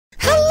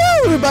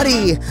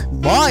everybody!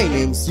 My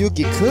name's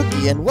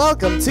UkieKooki and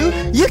welcome to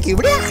Ukie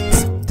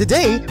Reacts!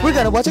 Today, we're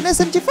gonna watch an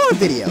SMG4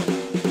 video.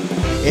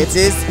 It's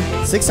his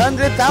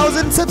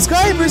 600,000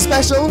 subscriber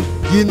special.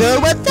 You know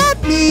what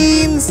that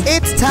means!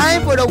 It's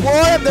time for the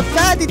War of the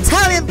Fat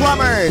Italian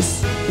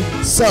Plumbers!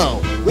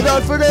 So,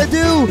 without further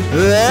ado,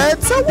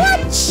 let's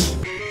watch!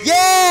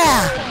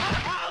 Yeah!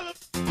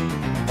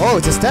 Oh,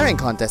 it's a staring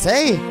contest,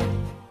 eh?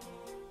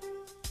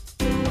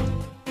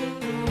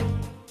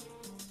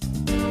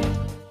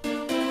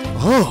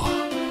 Oh,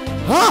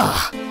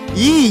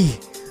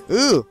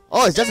 ooh,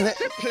 oh, it's just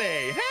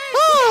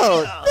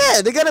oh,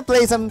 yeah, they're gonna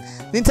play some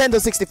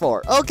Nintendo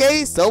 64.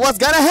 Okay, so what's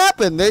gonna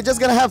happen? They're just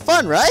gonna have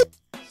fun, right?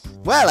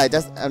 Well,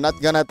 I'm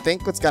not gonna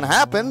think what's gonna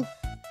happen.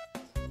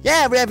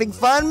 Yeah, we're having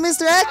fun,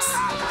 Mr. X.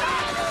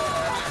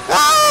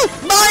 Oh,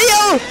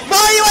 Mario,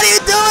 what are you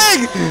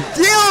doing?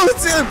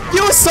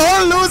 You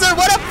sore loser!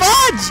 What a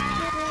fudge!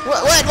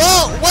 Wait,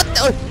 whoa, what?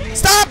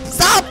 Stop!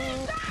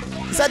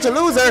 Such a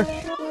loser.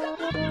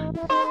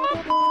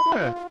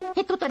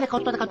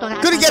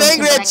 Couldn't get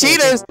angry at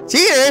cheaters!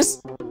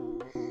 Cheaters!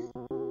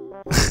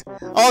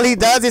 All he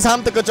does is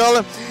hum the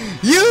controller.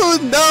 You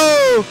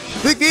know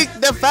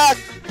the fact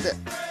that,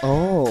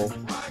 oh.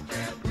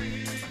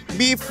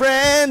 Be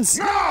friends!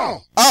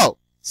 No! Oh,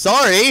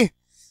 sorry.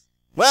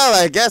 Well,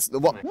 I guess the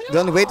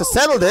only way to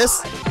settle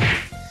this.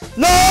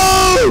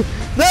 No!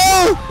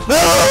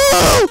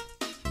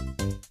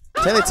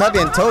 Teletubby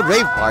and Toad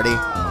Rave Party.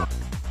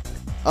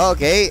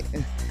 Okay.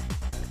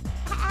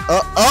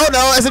 Oh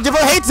no,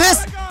 SMG4 hates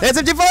this!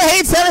 SMG4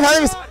 hates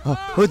Teletubbies!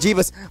 Oh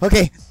Jeebus.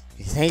 Okay.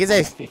 Hang it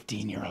safe.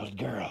 15-year-old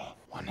girl.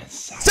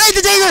 Straight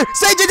to danger!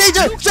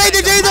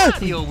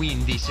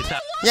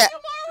 Yeah.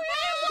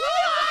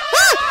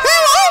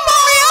 Hello,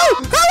 Mario!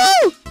 Hello!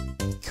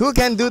 Who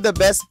can do the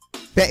best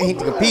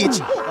painting of Peach?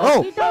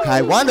 Oh,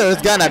 I wonder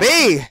who's gonna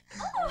be.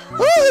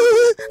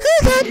 Ooh, who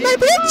got my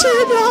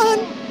picture drawn?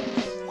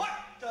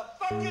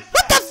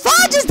 What the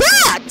fudge is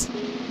that?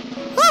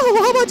 Oh,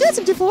 how about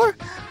SMG4?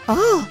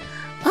 Oh.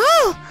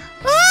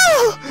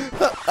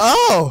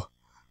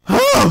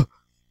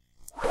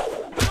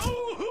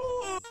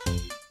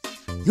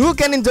 Who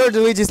can endure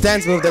Luigi's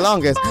dance move the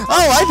longest? Oh,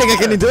 I think I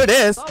can endure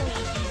this.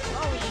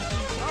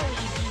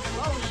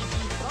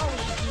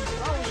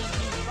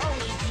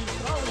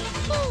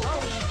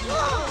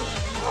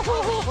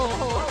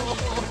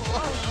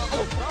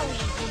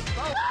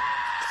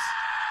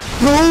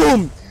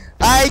 Boom!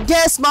 I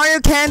guess Mario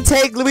can't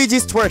take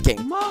Luigi's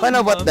twerking. Find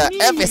out what the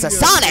F is a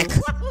Sonic!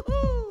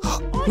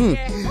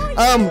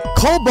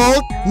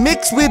 Cobalt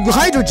mixed with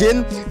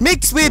hydrogen,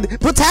 mixed with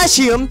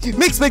potassium,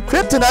 mixed with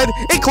kryptonite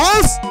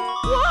equals...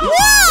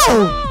 Wow!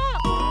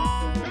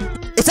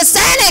 It's a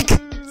Sonic!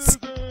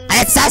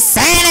 It's a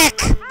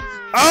Sonic!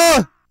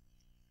 Oh!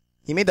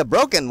 He made a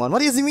broken one.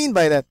 What does he mean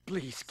by that?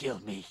 Please kill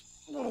me.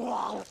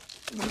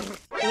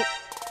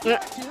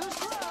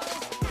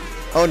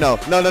 Oh no.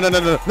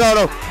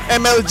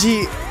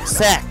 MLG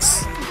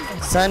sex.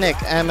 Sonic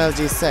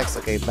MLG sex.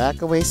 Okay,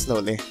 back away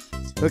slowly.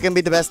 Who can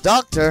be the best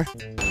doctor?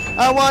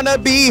 I wanna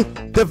be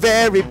the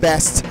very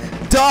best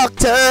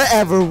doctor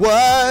ever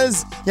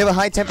was. You have a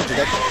high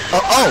temperature.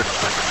 Oh.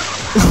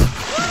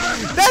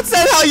 That's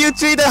not how you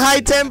treat a high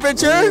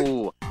temperature.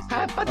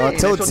 Oh,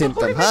 toad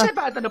symptom, huh?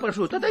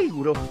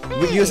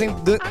 Using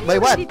by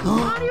what?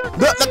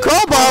 the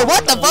crowbar.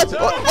 What the fudge?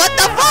 What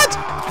the fudge?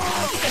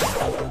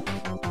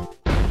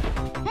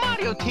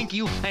 Mario think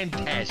you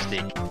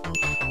fantastic.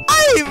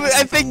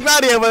 I think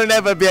Mario will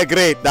never be a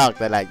great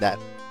doctor like that.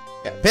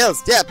 Yeah,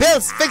 pills,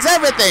 fix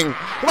everything.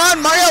 Come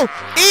on, Mario,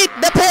 eat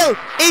the pill,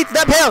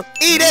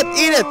 eat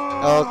it.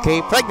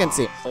 Okay,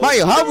 pregnancy.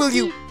 Mario, how will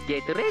you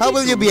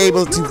be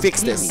able to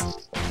fix this?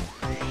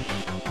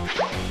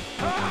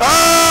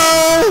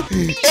 Oh,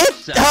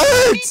 it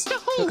hurts.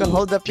 Who can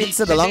hold the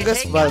pizza the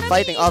longest while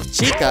fighting off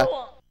Chica?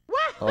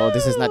 Oh,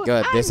 this is not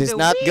good. This is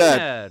not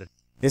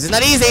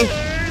easy.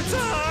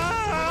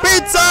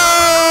 Pizza!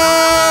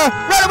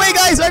 Run away,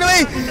 guys! Run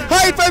away!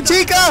 Hide from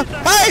Chica!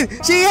 Hide!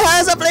 She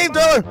has a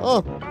flamethrower!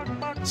 Oh.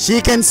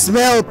 She can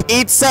smell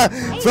pizza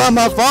from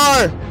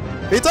afar!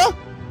 Pizza?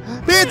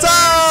 Pizza!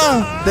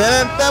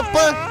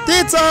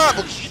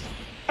 Pizza!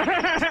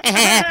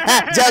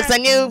 Jokes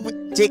on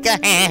you, Chica!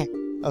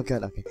 Oh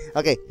god,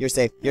 okay, you're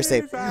safe.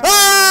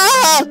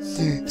 Ah!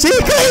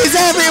 Chica is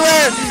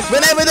everywhere!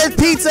 Whenever there's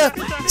pizza,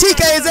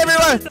 Chica is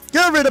everywhere!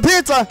 Get rid of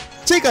pizza!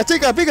 Chica,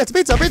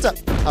 pizza!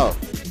 Oh.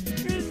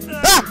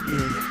 Ah!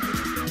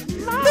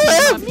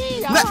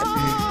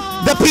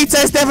 The pizza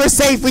is never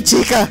safe with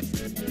Chica!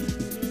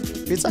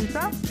 Pizza?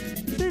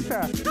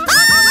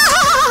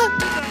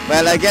 Ah!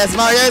 Well, I guess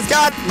Mario is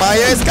got!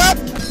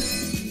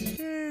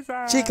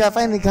 Chica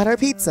finally got her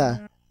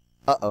pizza.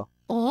 Uh-oh.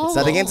 There's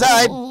nothing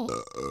inside.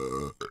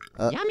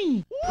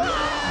 Yummy.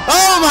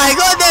 Oh my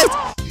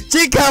goodness!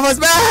 Chica was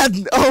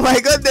mad! Oh my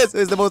goodness!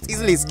 Who's the most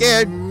easily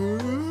scared?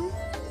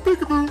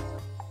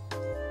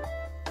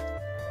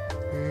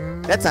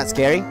 That's not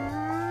scary.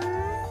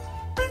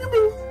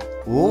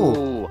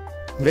 Ooh,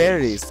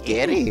 very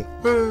scary.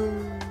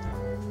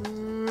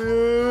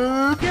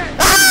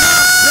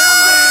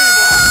 Ah!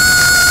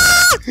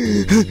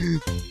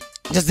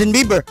 Justin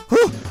Bieber.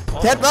 Whew,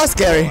 that was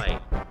scary.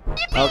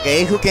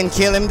 Okay, who can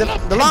kill him the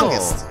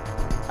longest?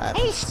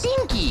 Hey,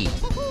 Stinky!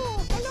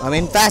 I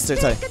mean faster,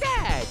 sorry. Look at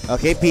that!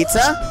 Okay,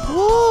 pizza.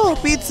 Woo,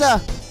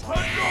 pizza.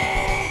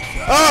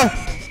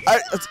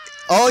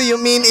 Oh, you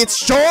mean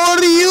it's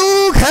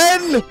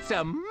Shoryuken? It's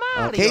a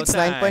Mario Okay, it's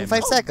time.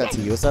 9.5 seconds.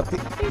 Use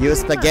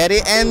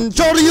spaghetti and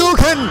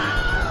Shoryuken.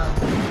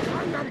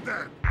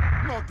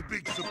 Not a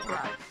big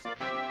surprise.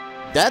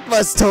 That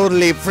was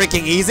totally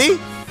freaking easy.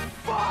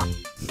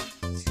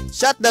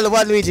 Shot the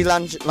Waluigi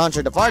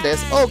launcher the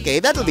farthest. Okay,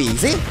 that'll be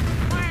easy.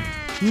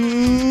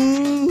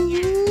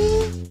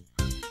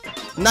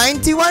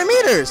 91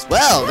 meters.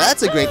 Well,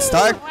 that's a great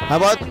start. How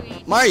about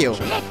Mario?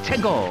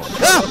 Let's go!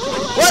 Ah,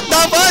 what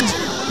the fudge?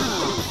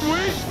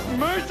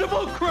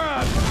 Merciful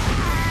crab!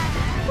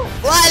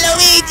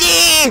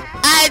 Waluigi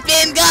has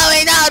been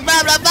going out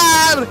from the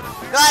farm.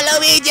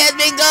 Waluigi has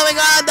been going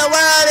around the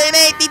world in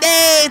 80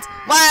 days.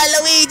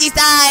 Waluigi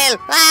style.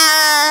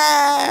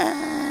 Ah.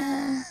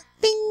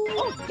 Bing.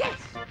 Oh, yes!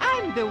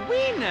 I'm the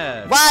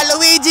winner!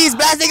 Waluigi's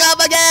blasting off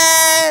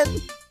again.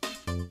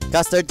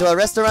 Custard to a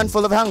restaurant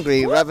full of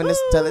hungry, ravenous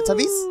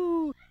Teletubbies.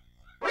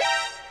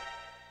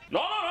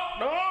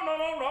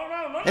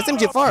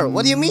 SMG4,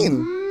 what do you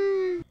mean?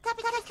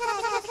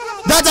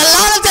 That's a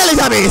lot of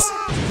Teletubbies!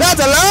 That's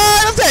a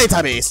lot of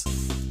Teletubbies!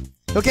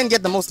 Who can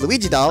get the most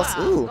Luigi dolls?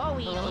 Ooh.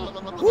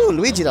 Ooh,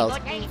 Luigi dolls.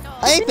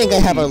 I think I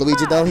have a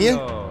Luigi doll here.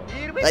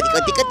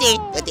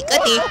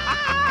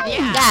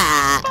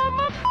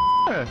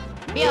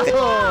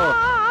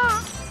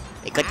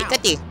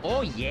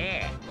 Oh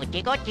yeah!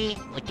 UkieKooki!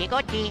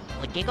 UkieKooki!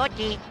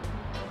 UkieKooki!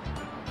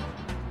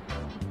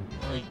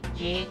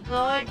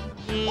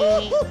 UkieKooki!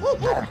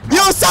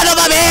 You son of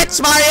a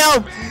bitch,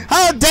 Mario!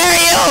 How dare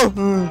you!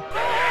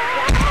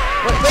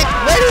 Wait,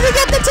 where did you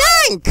get the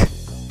tank?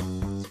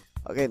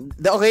 Okay,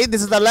 okay,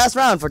 this is the last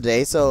round for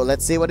today, so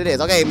let's see what it is.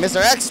 Okay,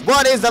 Mr. X,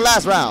 what is the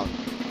last round?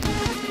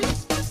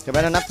 Come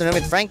on, an afternoon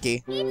with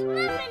Frankie. It's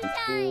movement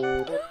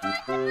time!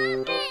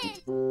 Nobody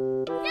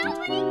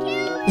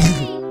kill me!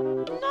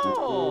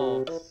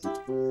 No!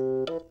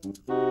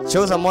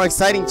 Choose a more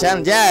exciting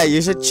challenge. Yeah,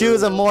 you should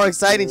choose a more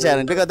exciting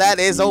challenge because that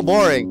is so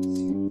boring.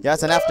 Yeah,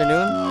 it's an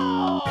afternoon.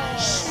 Ah!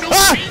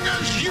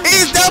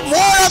 It's the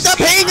war of the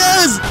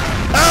Pingas!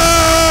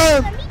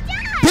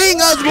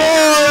 Pingas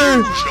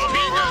war!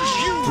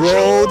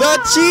 Throw the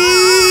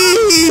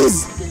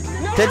cheese!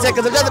 10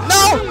 seconds of Justin.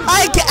 No!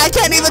 I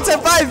can't even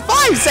survive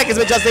 5 seconds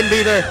with Justin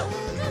Bieber.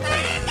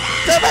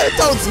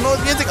 Don't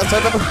smooth music. I'm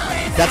sorry,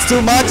 that's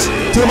too much.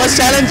 Too much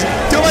challenge.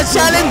 Too much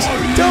challenge.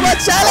 Too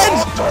much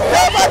challenge.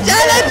 Too much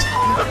challenge.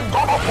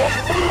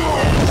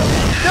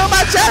 Too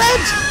much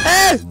challenge.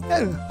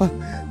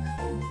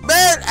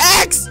 Bear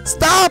X,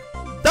 stop.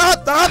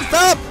 Stop. Stop.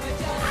 Stop.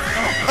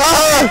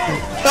 Oh,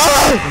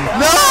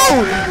 no.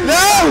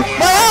 No.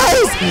 My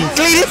eyes.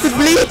 Clean it with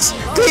bleach.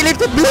 Clean it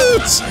with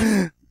bleach.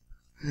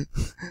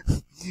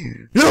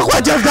 Look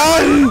what you've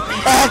done!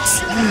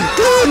 X!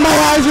 Clean my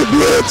eyes with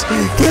bleach!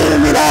 Kill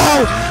me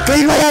now!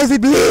 Clean my eyes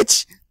with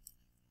bleach!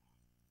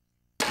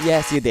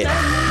 Yes, you did.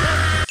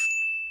 Oh,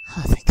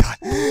 thank God.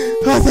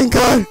 Oh, thank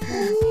God!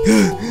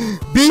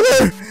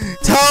 Beaver!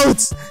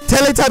 Toads!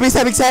 Teletubbies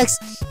having sex!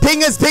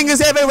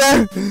 Pingas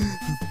everywhere!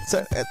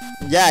 So,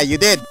 yeah, you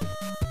did.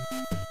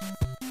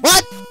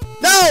 What?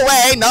 No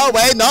way! No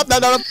way! No!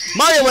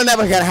 Mario will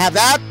never gonna have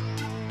that!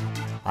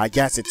 I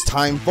guess it's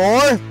time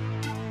for...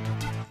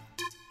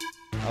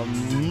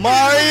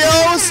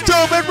 Mario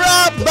Stupid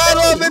Rap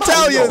Battle of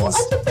Italians! I'm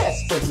the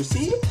best, don't you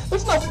see?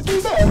 There's nothing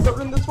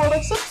better in this world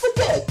except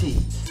spaghetti.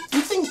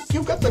 You think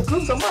you got the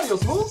grooves of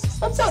Mario's moves?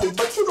 I'm sorry,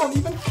 but you don't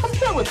even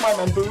compare with my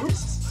man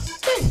boobs.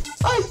 Hey,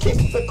 I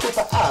kicked the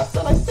Koopa ass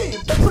and I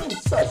saved the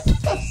princess.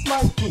 That's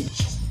my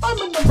peach. I'm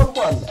a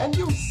 #1 and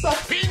you suck.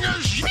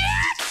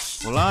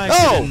 Well, I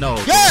didn't know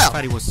that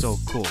patty was so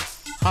cool.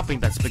 Hopping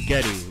that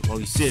spaghetti while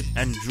you sit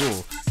and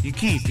drool. You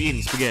keep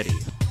eating spaghetti,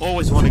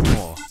 always wanting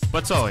more.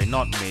 But sorry,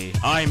 not me.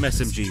 I'm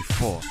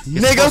SMG4.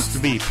 You're supposed to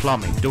be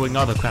plumbing, doing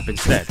other crap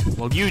instead.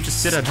 While you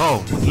just sit at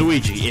home with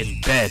Luigi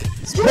in bed.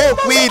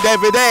 Smoke weed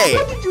every day!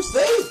 What did you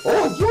say?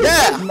 Oh, you're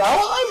dead now.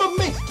 I'm a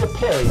Mr.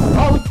 Perry.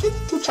 I'll get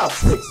 2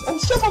 chopsticks and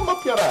shove them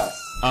up your ass.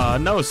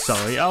 No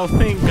sorry, I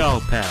think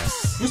I'll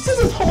pass. You sit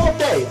at home all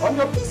day on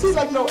your PC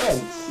like no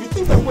end. You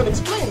think that would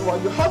explain why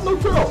you have no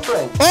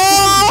girlfriend?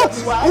 Oh!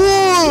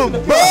 Ooh,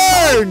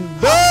 burn!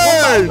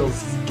 Burn!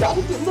 Got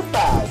it in the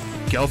bag.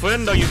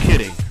 Girlfriend, are you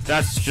kidding?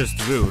 That's just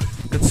rude.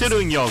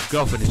 Considering your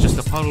girlfriend is just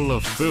a puddle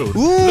of food. Ooh.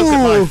 Look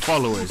at my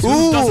followers. Who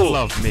Ooh. doesn't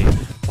love me?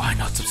 Why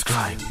not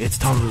subscribe? It's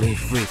totally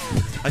free.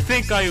 I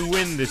think I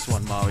win this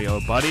one,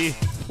 Mario, buddy.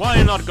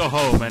 Why not go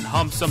home and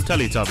hump some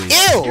Teletubbies?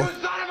 Ew! You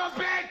son of a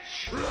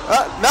bitch!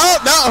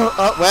 No!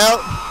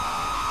 Well...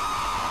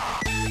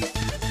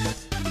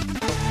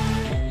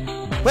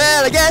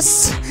 Well, I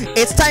guess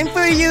it's time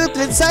for you to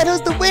decide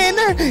who's the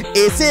winner.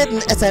 Is it an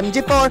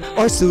SMG4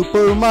 or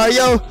Super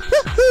Mario?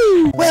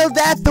 Woohoo! Well,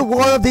 that's the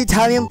war of the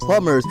Italian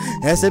plumbers.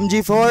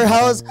 SMG4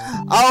 has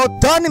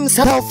outdone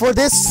himself for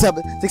this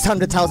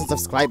 600,000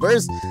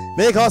 subscribers.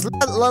 Because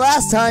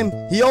last time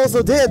he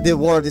also did the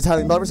War of the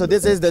Italian Plumbers, so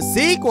this is the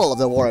sequel of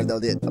the War of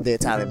the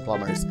Italian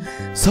Plumbers.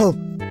 So,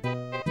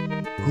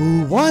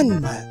 who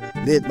won,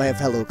 my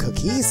fellow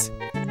cookies?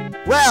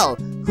 Well,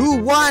 who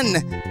won?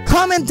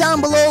 Comment down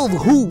below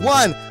who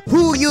won.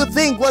 Who you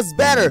think was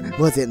better?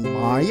 Was it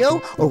Mario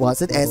or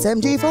was it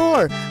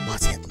SMG4?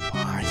 Was it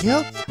Mario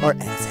or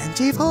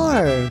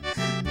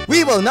SMG4?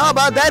 We will know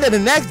about that in the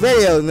next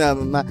video,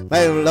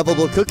 my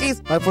lovable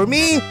cookies. But for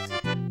me,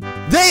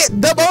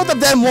 the both of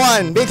them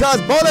won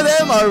because both of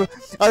them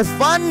are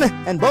fun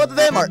and both of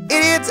them are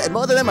idiots and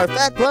both of them are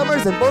fat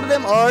plumbers and both of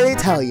them are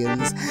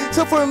Italians.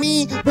 So for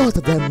me, both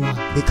of them won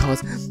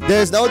because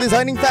there's no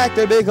deciding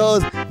factor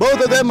because both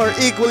of them are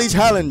equally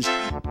challenged.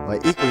 By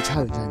equally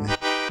challenged, I mean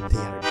they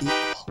are equal.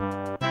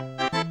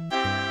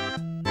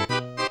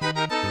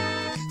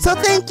 So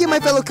thank you, my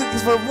fellow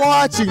cookies, for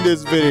watching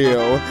this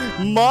video.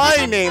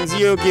 My name's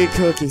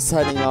UkieKooki,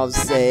 signing off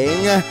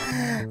saying,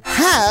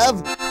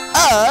 have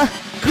a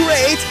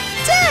great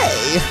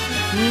day!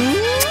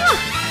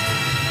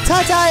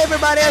 Ta-ta,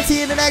 everybody! I'll see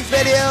you in the next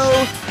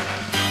video!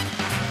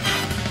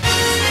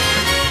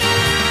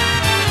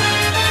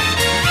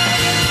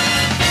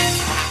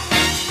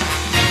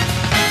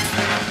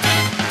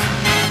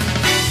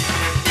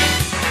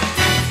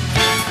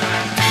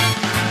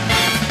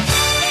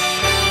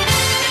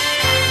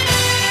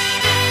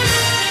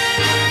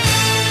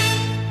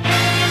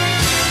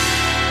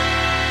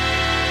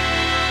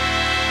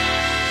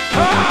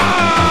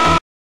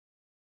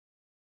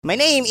 My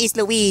name is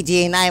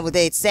Luigi and I would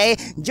say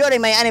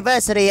during my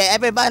anniversary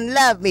everyone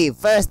love me.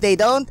 First they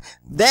don't,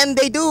 then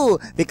they do.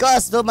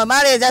 Because Super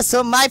Mario is just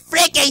my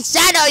freaking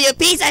shadow, you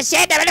piece of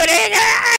shit!